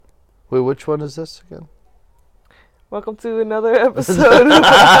Wait, which one is this again? Welcome to another episode of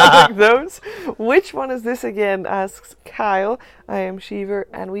AnecDotes. Which one is this again? Asks Kyle. I am Sheever,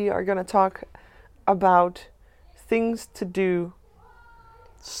 and we are going to talk about things to do,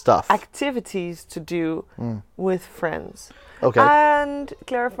 activities to do with friends. Okay. And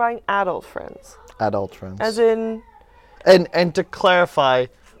clarifying adult friends. Adult friends. As in... And to clarify,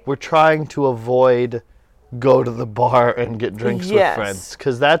 we're trying to avoid go to the bar and get drinks with friends,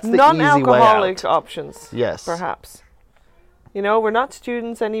 because that's the easy way out. Non-alcoholic options. Yes. Perhaps. You know, we're not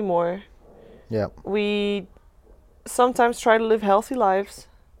students anymore. Yeah. We sometimes try to live healthy lives.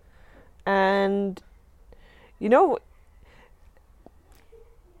 And, you know,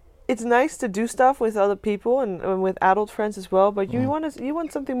 it's nice to do stuff with other people and with adult friends as well, but you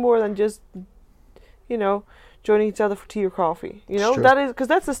want something more than just, you know, joining each other for tea or coffee. You know, that is because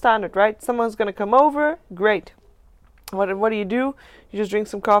that's the standard, right? Someone's gonna come over, great. What do? You just drink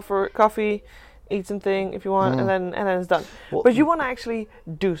some coffee, eat something if you want, and then it's done. Well, but you want to actually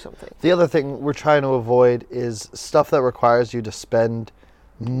do something. The other thing we're trying to avoid is stuff that requires you to spend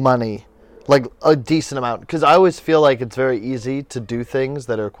money, like a decent amount. Because I always feel like it's very easy to do things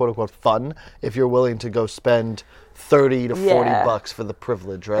that are quote unquote fun if you're willing to go spend $30 to $40 for the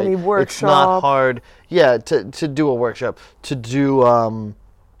privilege, right? Any workshop. It's not hard, to do a workshop, to do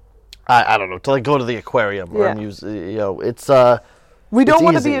I don't know, to like go to the aquarium or it's we don't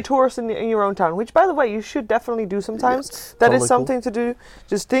want to be a tourist in your own town, which by the way you should definitely do sometimes. Yes, that totally is something to do.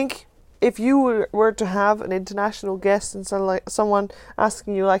 Just think, if you were to have an international guest and someone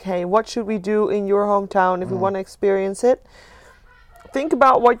asking you like, hey, what should we do in your hometown if we want to experience it? Think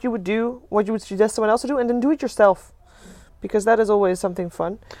about what you would do, what you would suggest someone else to do, and then do it yourself. Because that is always something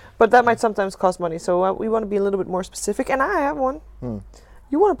fun. But that might sometimes cost money. So we want to be a little bit more specific. And I have one.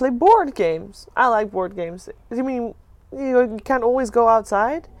 You want to play board games. I like board games. I mean, you can't always go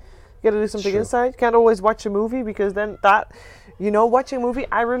outside. You got to do something inside. You can't always watch a movie because then watching a movie,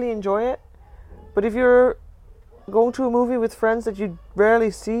 I really enjoy it. But if you're going to a movie with friends that you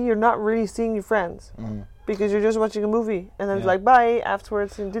rarely see, you're not really seeing your friends. Because you're just watching a movie, and then it's like bye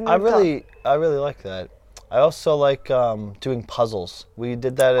afterwards, and didn't. I really like that. I also like doing puzzles. We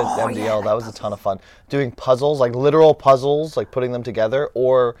did that at MDL. Yeah, that was a ton of fun. Doing puzzles, like literal puzzles, like putting them together,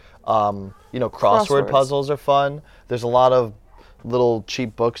 or crossword puzzles are fun. There's a lot of little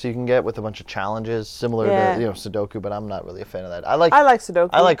cheap books you can get with a bunch of challenges, similar to Sudoku, but I'm not really a fan of that. I like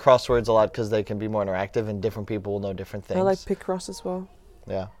Sudoku. I like crosswords a lot because they can be more interactive, and different people will know different things. I like Picross as well.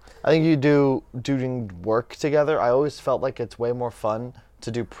 Yeah. I think doing work together, I always felt like it's way more fun to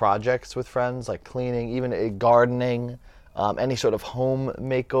do projects with friends, like cleaning, even gardening, any sort of home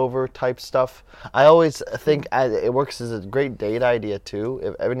makeover type stuff. I always think it works as a great date idea too.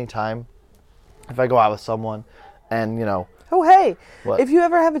 If I go out with someone and, Oh, hey, what? If you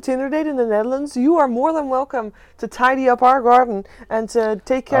ever have a Tinder date in the Netherlands, you are more than welcome to tidy up our garden and to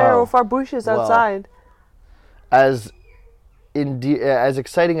take care of our bushes outside. As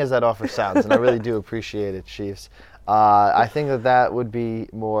exciting as that offer sounds, and I really do appreciate it, Chiefs, I think that would be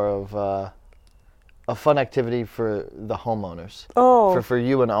more of a fun activity for the homeowners. Oh. For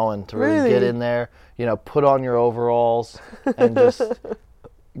you and Owen to really get in there, put on your overalls and just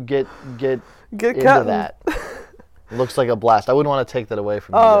get into that. Looks like a blast. I wouldn't want to take that away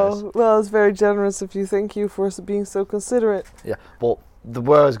from you guys. Oh, well, it's very generous of you. Thank you for being so considerate. Yeah, well,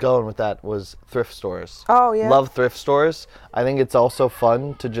 where I was going with that was thrift stores. Oh, yeah. Love thrift stores. I think it's also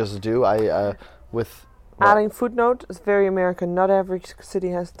fun to just do. Adding footnote, it's very American. Not every city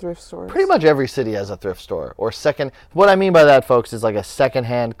has thrift stores. Pretty much every city has a thrift store. Or what I mean by that, folks, is like a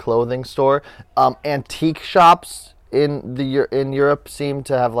secondhand clothing store. Antique shops in Europe seem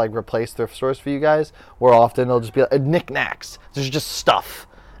to have like replaced thrift stores for you guys, where often they'll just be like knickknacks. There's just stuff.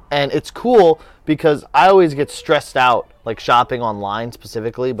 And it's cool because I always get stressed out, like shopping online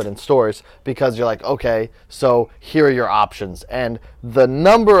specifically, but in stores, because you're like, okay, so here are your options. And the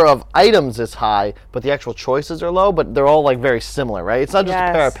number of items is high, but the actual choices are low, but they're all like very similar, right? It's not just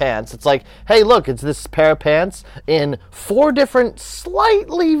a pair of pants. It's like, hey, look, it's this pair of pants in 4 different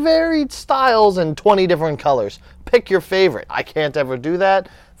slightly varied styles and 20 different colors. Pick your favorite. I can't ever do that.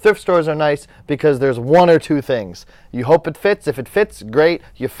 Thrift stores are nice because there's 1 or 2 things. You hope it fits. If it fits, great.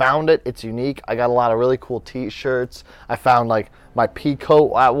 You found it. It's unique. I got a lot of really cool T-shirts. I found like my pea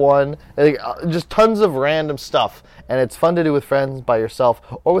coat at one. Just tons of random stuff. And it's fun to do with friends, by yourself,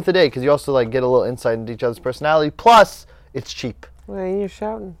 or with a date, because you also like get a little insight into each other's personality. Plus, it's cheap. Well, you're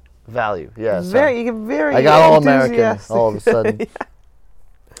shouting. Value, yeah. Very I got all American all of a sudden. Yeah.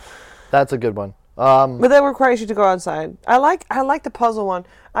 That's a good one. But that requires you to go outside. I like the puzzle one.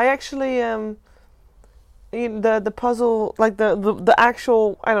 I actually the puzzle, like the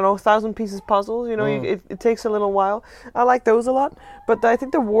actual, I don't know, 1,000 pieces puzzles. It takes a little while. I like those a lot, but I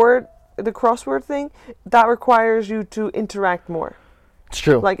think the crossword thing, that requires you to interact more. It's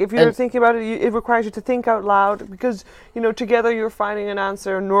true. Like if you're thinking about it, it requires you to think out loud because together you're finding an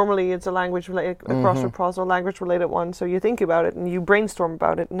answer. Normally it's a language related, a crossword puzzle, language related one. So you think about it and you brainstorm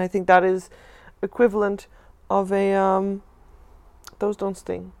about it, and I think that is equivalent of a those don't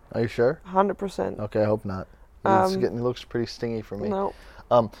sting. Are you sure? 100%. Okay, I hope not. It looks pretty stingy for me. No.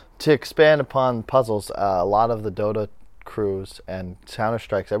 To expand upon puzzles, a lot of the Dota crews and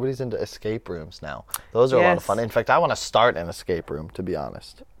Counter-Strikes, everybody's into escape rooms now. Those are a lot of fun. In fact, I want to start an escape room, to be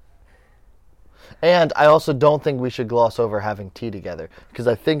honest. And I also don't think we should gloss over having tea together, because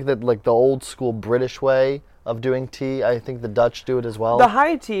I think that like the old school British way of doing tea, I think the Dutch do it as well. The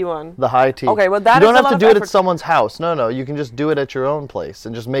high tea one. The high tea. Okay, well that you don't have to do it at someone's house. No, you can just do it at your own place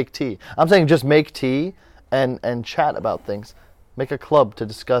and just make tea. I'm saying just make tea and chat about things. Make a club to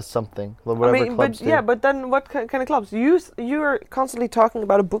discuss something. Whatever clubs do. Yeah, but then what kind of clubs? You are constantly talking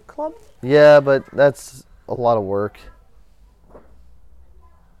about a book club? Yeah, but that's a lot of work.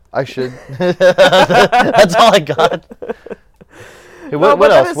 I should. That's all I got. Hey,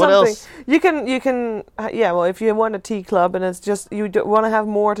 what else? What else? You can. Well, if you want a tea club and it's just you want to have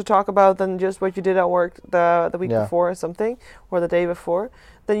more to talk about than just what you did at work the week before or something, or the day before,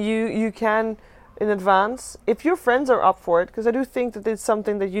 then you can. In advance, if your friends are up for it, because I do think that it's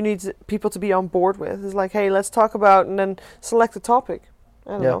something that you need people to be on board with. It's like, hey, let's talk about, and then select a topic.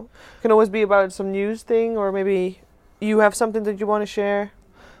 I don't know. It can always be about some news thing, or maybe you have something that you want to share.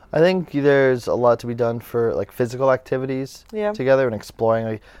 I think there's a lot to be done for like physical activities together and exploring.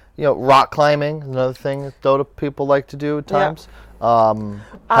 Like, rock climbing is another thing that Dota people like to do at times.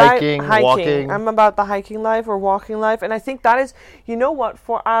 Hiking, walking. I'm about the hiking life or walking life, and I think that is,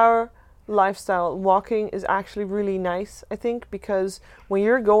 for our lifestyle, walking is actually really nice, I think, because when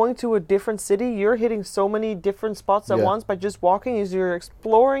you're going to a different city, you're hitting so many different spots at once by just walking. Is you're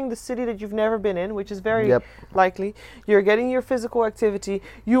exploring the city that you've never been in, which is very likely. You're getting your physical activity.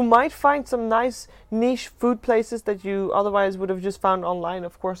 You might find some nice niche food places that you otherwise would have just found online,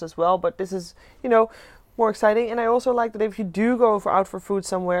 of course, as well, but this is more exciting. And I also like that if you do go out for food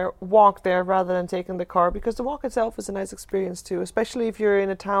somewhere, walk there rather than taking the car, because the walk itself is a nice experience too, especially if you're in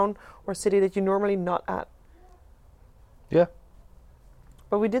a town or city that you're normally not at. Yeah.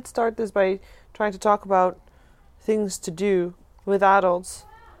 But we did start this by trying to talk about things to do with adults,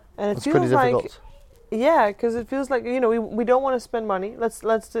 and it feels like because it feels like we don't want to spend money. Let's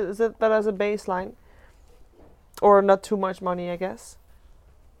do that as a baseline, or not too much money, I guess.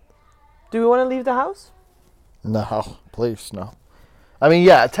 Do we want to leave the house? No, please, no. I mean,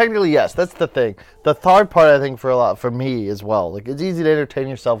 yeah, technically, yes. That's the thing. The hard part, I think, for me as well. Like, it's easy to entertain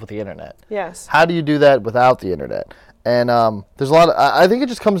yourself with the internet. Yes. How do you do that without the internet? And there's a lot of. I think it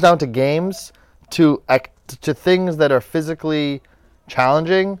just comes down to games, to things that are physically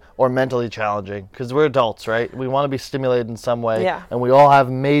challenging or mentally challenging. Because we're adults, right? We want to be stimulated in some way. Yeah. And we all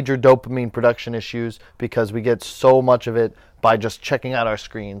have major dopamine production issues because we get so much of it by just checking out our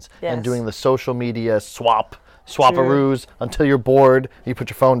screens and doing the social media swap-a-roos until you're bored, you put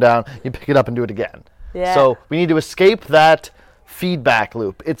your phone down, you pick it up and do it again. Yeah. So we need to escape that feedback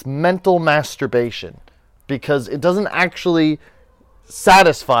loop. It's mental masturbation because it doesn't actually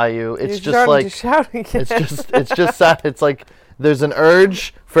satisfy you. It's just like it's just sad. It's like there's an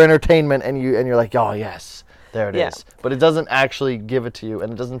urge for entertainment and you're like, "Oh, yes. There it is." But it doesn't actually give it to you,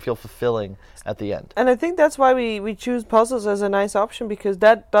 and it doesn't feel fulfilling at the end. And I think that's why we choose puzzles as a nice option, because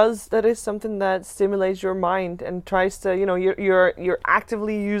that is something that stimulates your mind and tries to, you're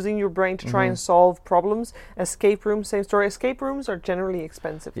actively using your brain to try and solve problems. Escape rooms, same story. Escape rooms are generally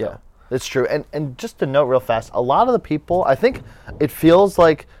expensive. Yeah, it's true. And just to note real fast, a lot of the people, I think it feels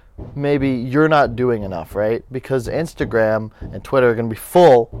like maybe you're not doing enough, right? Because Instagram and Twitter are going to be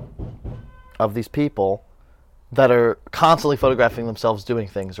full of these people that are constantly photographing themselves doing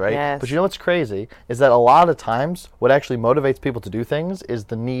things, right? Yes. But you know what's crazy is that a lot of times what actually motivates people to do things is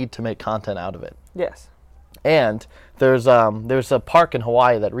the need to make content out of it. Yes. And there's a park in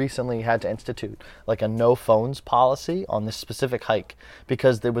Hawaii that recently had to institute like a no phones policy on this specific hike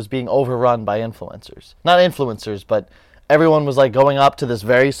because it was being overrun by influencers. Not influencers, but everyone was like going up to this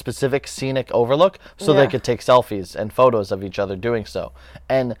very specific scenic overlook so they could take selfies and photos of each other doing so.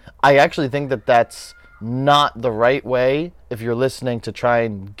 And I actually think that that's not the right way if you're listening to try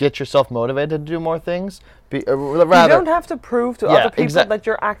and get yourself motivated to do more things. You don't have to prove to other people that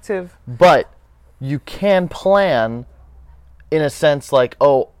you're active. But you can plan in a sense like,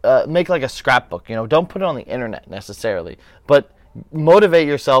 make like a scrapbook. Don't put it on the internet necessarily. But motivate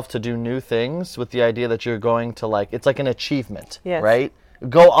yourself to do new things with the idea that you're going to like, it's like an achievement, right?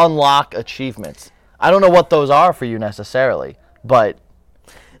 Go unlock achievements. I don't know what those are for you necessarily, but.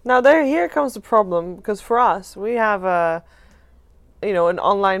 Now here comes the problem, because for us, we have an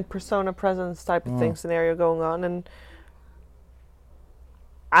online persona presence type of thing scenario going on, and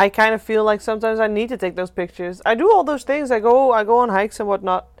I kind of feel like sometimes I need to take those pictures. I do all those things. I go on hikes and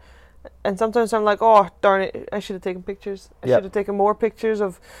whatnot. And sometimes I'm like, oh, darn it, I should have taken pictures. I should have taken more pictures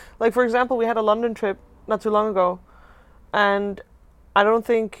of, like, for example, we had a London trip not too long ago. And I don't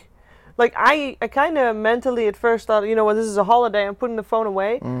think, like, I kind of mentally at first thought, this is a holiday, I'm putting the phone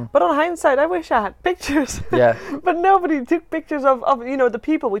away. But on hindsight, I wish I had pictures. Yeah. But nobody took pictures of the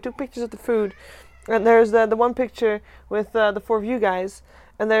people. We took pictures of the food. And there's the one picture with the 4 of you guys.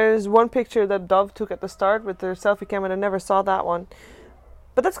 And there's one picture that Dove took at the start with their selfie camera, and I never saw that one.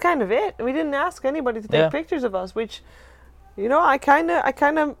 But that's kind of it. We didn't ask anybody to take pictures of us, which, I kind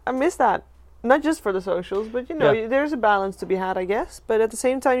of miss that. Not just for the socials, but, there's a balance to be had, I guess. But at the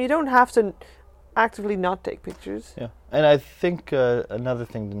same time, you don't have to actively not take pictures. Yeah. And I think another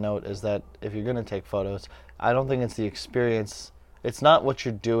thing to note is that if you're going to take photos, I don't think it's the experience. It's not what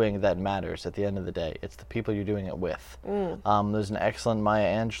you're doing that matters at the end of the day. It's the people you're doing it with. There's an excellent Maya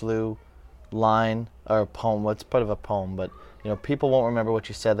Angelou line, or poem. Well, it's part of a poem, but people won't remember what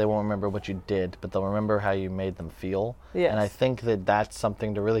you said, they won't remember what you did, but they'll remember how you made them feel. Yes. And I think that that's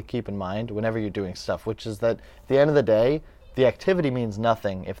something to really keep in mind whenever you're doing stuff, which is that at the end of the day, the activity means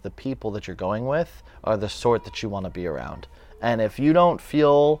nothing if the people that you're going with are the sort that you want to be around. And if you don't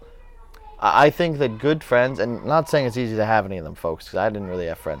feel, I think that good friends, and I'm not saying it's easy to have any of them, folks, because I didn't really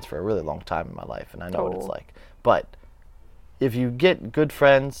have friends for a really long time in my life, and I know what it's like. But if you get good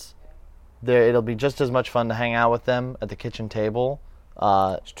friends, it'll be just as much fun to hang out with them at the kitchen table,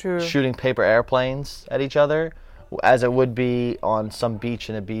 shooting paper airplanes at each other, as it would be on some beach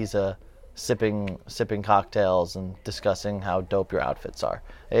in Ibiza, sipping cocktails and discussing how dope your outfits are.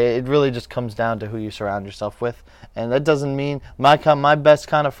 It really just comes down to who you surround yourself with, and that doesn't mean my best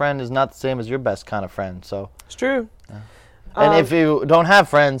kind of friend is not the same as your best kind of friend. So it's true. And if you don't have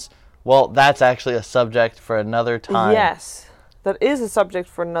friends, well, that's actually a subject for another time. Yes. That is a subject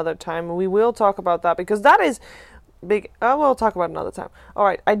for another time, and we will talk about that, because that is big. We'll talk about it another time. All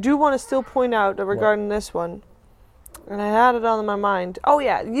right, I do want to still point out that regarding this one, and I had it on my mind. Oh,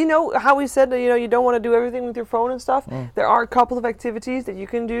 yeah, how we said that, you don't want to do everything with your phone and stuff? There are a couple of activities that you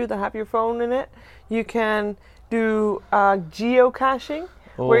can do that have your phone in it. You do geocaching,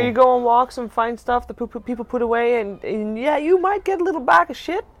 where you go on walks and find stuff that people put away, and you might get a little bag of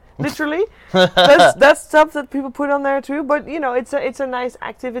shit. Literally, that's stuff that people put on there too. But it's a nice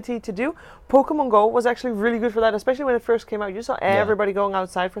activity to do. Pokemon Go was actually really good for that, especially when it first came out. You saw everybody going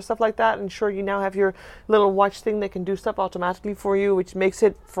outside for stuff like that, and sure, you now have your little watch thing that can do stuff automatically for you, which makes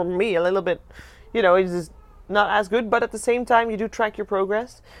it, for me, a little bit, it's just not as good. But at the same time, you do track your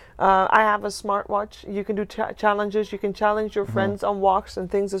progress. I have a smartwatch. You can do challenges. You can challenge your friends on walks and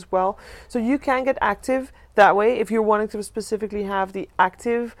things as well. So you can get active that way if you're wanting to specifically have the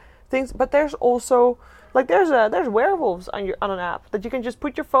active things. But there's also, like, there's werewolves on an app that you can just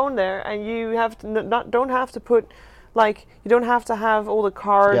put your phone there, and you have to don't have to put, like, you don't have to have all the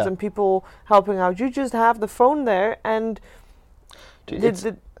cards and people helping out. You just have the phone there, and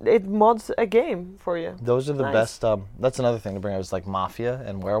it mods a game for you. Those are the best. That's another thing to bring up, is like Mafia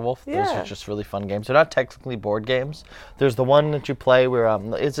and Werewolf. Those are just really fun games. They're not technically board games. There's the one that you play where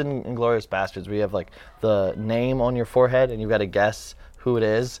it's in Inglourious Bastards, where you have like the name on your forehead and you've got to guess who it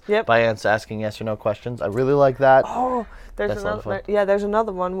is by asking yes or no questions. I really like that. Oh, there's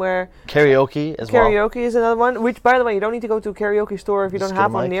another one where karaoke as well. Karaoke is another one. Which, by the way, you don't need to go to a karaoke store if you don't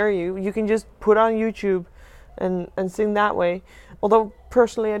have one near you. You can just put on YouTube and sing that way. Although,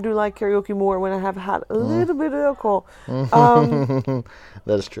 personally, I do like karaoke more when I have had a little bit of alcohol. That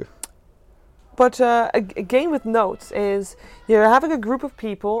is true. But a game with notes is you're having a group of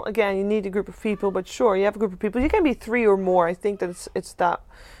people. Again, you need a group of people, but sure, you have a group of people. You can be 3 or more. I think that it's that.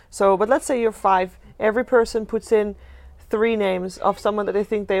 So, but let's say you're 5. Every person puts in 3 names of someone that they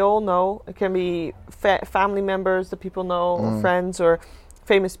think they all know. It can be family members that people know, or friends, or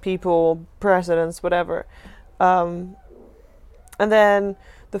famous people, presidents, whatever. And then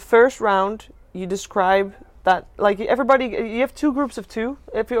the first round, you describe that, like, everybody, you have 2 groups of 2.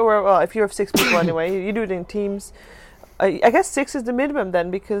 If you have 6 people anyway, you do it in teams. I guess 6 is the minimum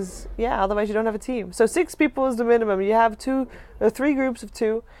then, because otherwise you don't have a team. So 6 people is the minimum. You have 3 groups of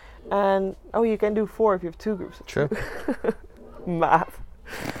 2, and you can do 4 if you have 2 groups of 2. True. Math.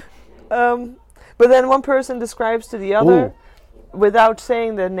 But then one person describes to the other without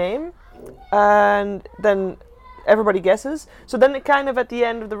saying their name, and then everybody guesses. So then it kind of at the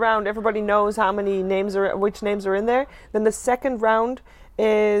end of the round, everybody knows which names are in there. Then the second round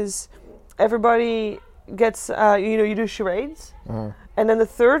is everybody gets, you do charades. And then the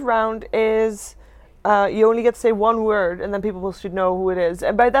third round is you only get to say one word, and then people should know who it is.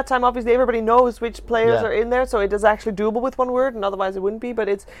 And by that time, obviously, everybody knows which players are in there, so it is actually doable with one word, and otherwise it wouldn't be. But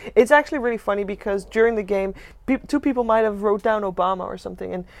it's actually really funny because during the game, two people might have wrote down Obama or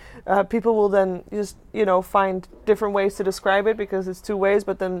something, and people will then just, find different ways to describe it because it's two ways,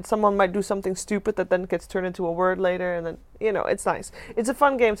 but then someone might do something stupid that then gets turned into a word later, and then, it's nice. It's a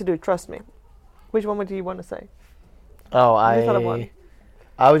fun game to do, trust me. Which one do you want to say? Oh,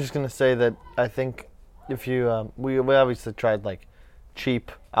 I was just going to say that I think if you, we obviously tried like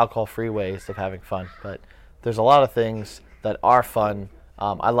cheap alcohol-free ways of having fun, but there's a lot of things that are fun.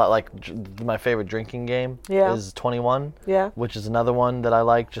 I like my favorite drinking game is 21, which is another one that I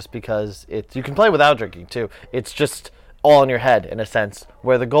like just because you can play without drinking too. It's just all in your head in a sense,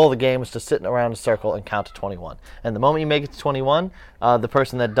 where the goal of the game is to sit around a circle and count to 21. And the moment you make it to 21, the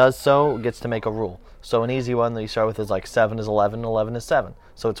person that does so gets to make a rule. So an easy one that you start with is like 7 is 11, 11 is 7.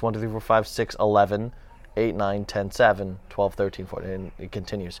 So it's 1, 2, 3, 4, 5, 6, 11, 8, 9, 10, 7, 12, 13, 14, and it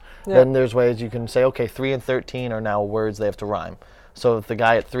continues. Yeah. Then there's ways you can say, okay, 3 and 13 are now words they have to rhyme. So if the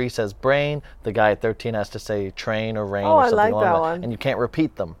guy at 3 says brain, the guy at 13 has to say train or rain or something like that. One. And you can't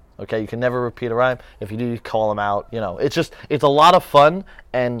repeat them. Okay, you can never repeat a rhyme. If you do, you call them out. It's a lot of fun,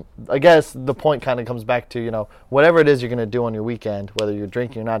 and I guess the point kind of comes back to, whatever it is you're going to do on your weekend, whether you're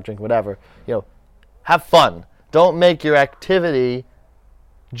drinking or not drinking, whatever, have fun. Don't make your activity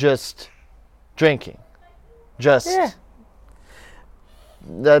just drinking.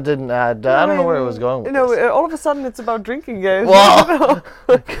 That didn't add. I don't know where it was going with this. All of a sudden it's about drinking games. Well,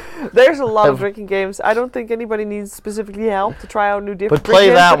 there's a lot of drinking games. I don't think anybody needs specifically help to try out new different But play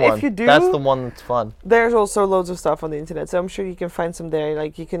games, that but one. If you do, that's the one that's fun. There's also loads of stuff on the internet, so I'm sure you can find some there.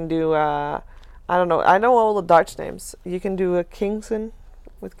 Like you can do, I don't know. I know all the Dutch names. You can do a Kingson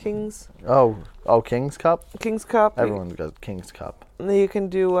with kings. Oh, King's Cup? King's Cup. Everyone does King's Cup. And then you can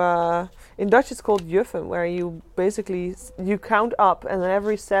do, in Dutch it's called juffen, where you basically, you count up, and then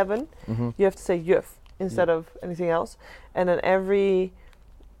every 7, you have to say juf instead of anything else. And then every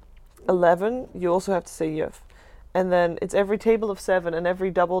 11, you also have to say juf. And then it's every table of 7 and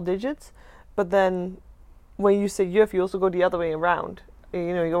every double digits. But then when you say juf, you also go the other way around.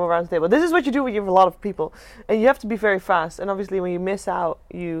 You go around the table. This is what you do when you have a lot of people. And you have to be very fast. And obviously when you miss out,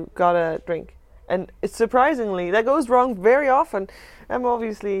 you gotta drink. And it's surprisingly, that goes wrong very often. I'm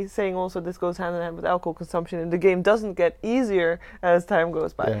obviously saying also this goes hand in hand with alcohol consumption, and the game doesn't get easier as time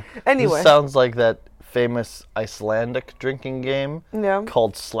goes by. Yeah. Anyway. This sounds like that famous Icelandic drinking game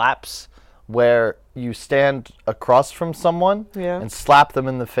called Slaps, where you stand across from someone and slap them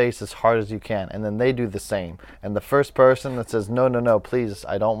in the face as hard as you can, and then they do the same. And the first person that says, no, please,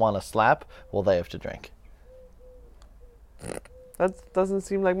 I don't want to slap, well, they have to drink. That doesn't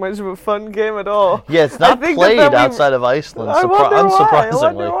seem like much of a fun game at all. Yeah, it's not played outside of Iceland, unsurprisingly. I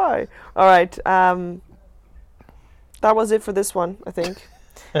wonder why. All right, that was it for this one, I think.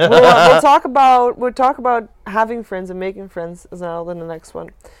 we'll talk about having friends and making friends as well in the next one.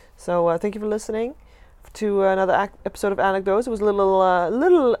 So thank you for listening to another episode of AnecDotes. It was a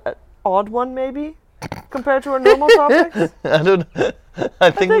little odd one, maybe, compared to our normal topics.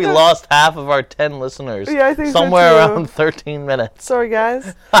 I think we lost half of our 10 listeners. Yeah, I think somewhere around 13 minutes. Sorry,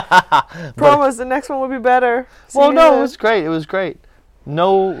 guys. Promise, the next one will be better. It was great. It was great.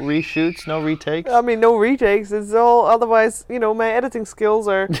 No reshoots, no retakes. I mean, no retakes. It's all, otherwise, my editing skills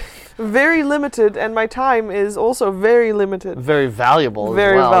are very limited, and my time is also very limited. Very valuable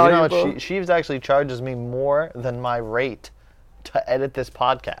very as well. Valuable. You know what? Sheeves actually charges me more than my rate to edit this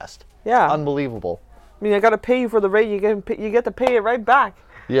podcast. Yeah. Unbelievable. I mean, I gotta pay you for the rate. You get to pay it right back.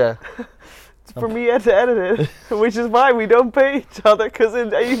 Yeah. It's for me to edit it, which is why we don't pay each other, because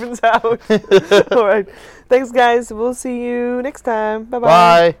it evens out. All right. Thanks, guys. We'll see you next time. Bye-bye.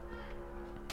 Bye.